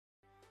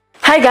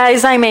Hi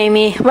guys, I'm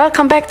Amy.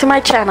 Welcome back to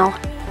my channel.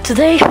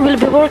 Today we'll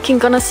be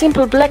working on a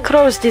simple black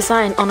rose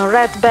design on a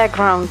red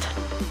background.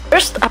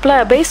 First,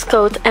 apply a base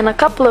coat and a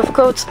couple of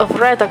coats of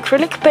red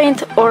acrylic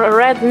paint or a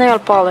red nail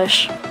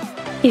polish.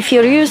 If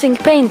you're using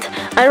paint,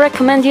 I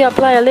recommend you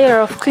apply a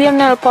layer of clear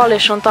nail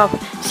polish on top,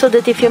 so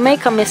that if you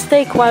make a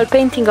mistake while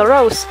painting a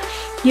rose,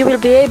 you will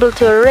be able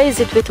to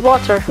erase it with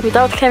water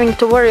without having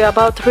to worry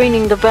about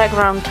ruining the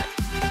background.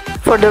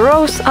 For the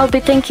rose, I'll be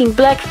taking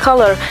black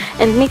color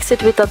and mix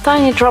it with a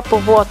tiny drop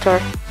of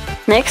water.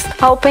 Next,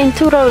 I'll paint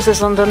two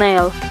roses on the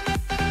nail.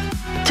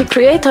 To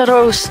create a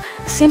rose,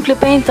 simply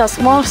paint a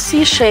small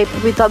C shape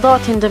with a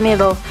dot in the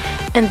middle,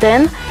 and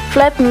then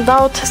flatten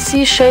out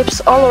C shapes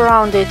all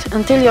around it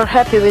until you're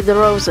happy with the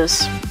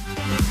roses.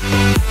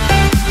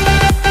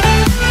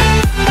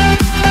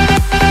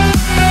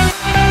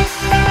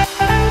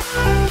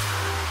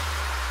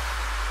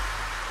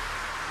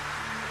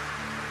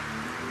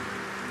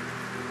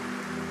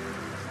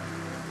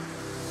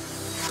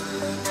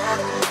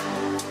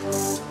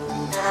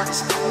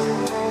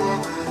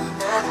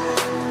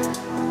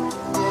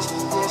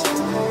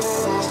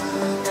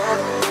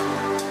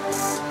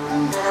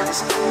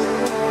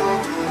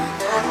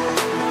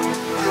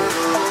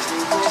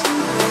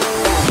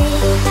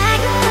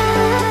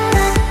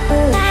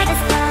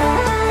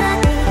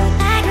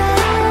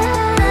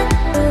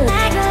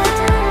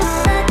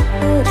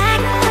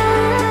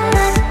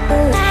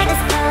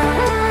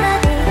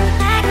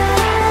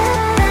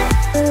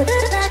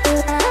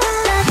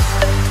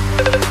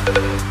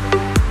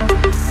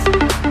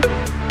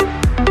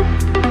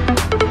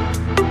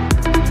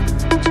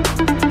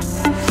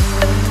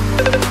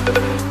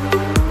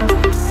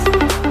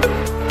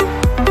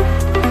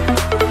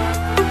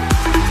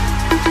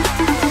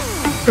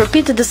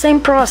 Repeat the same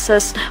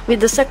process with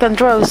the second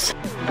rose.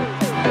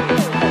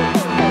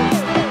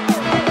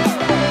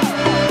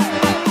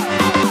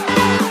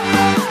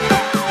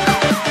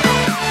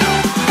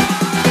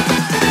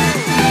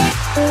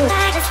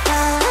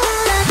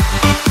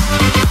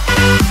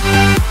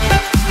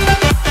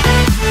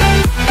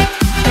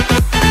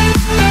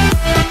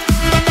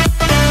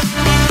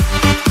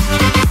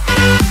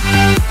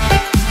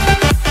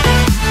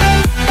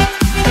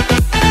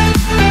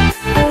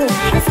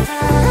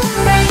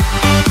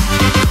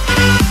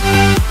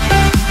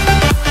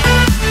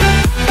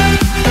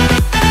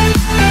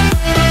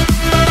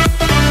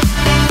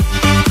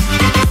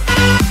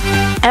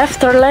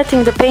 After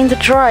letting the paint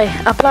dry,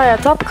 apply a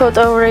top coat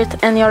over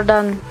it and you're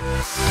done.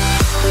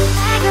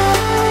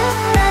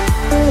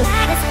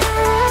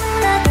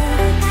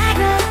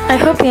 I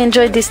hope you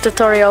enjoyed this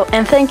tutorial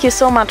and thank you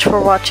so much for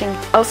watching.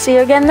 I'll see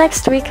you again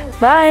next week.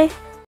 Bye!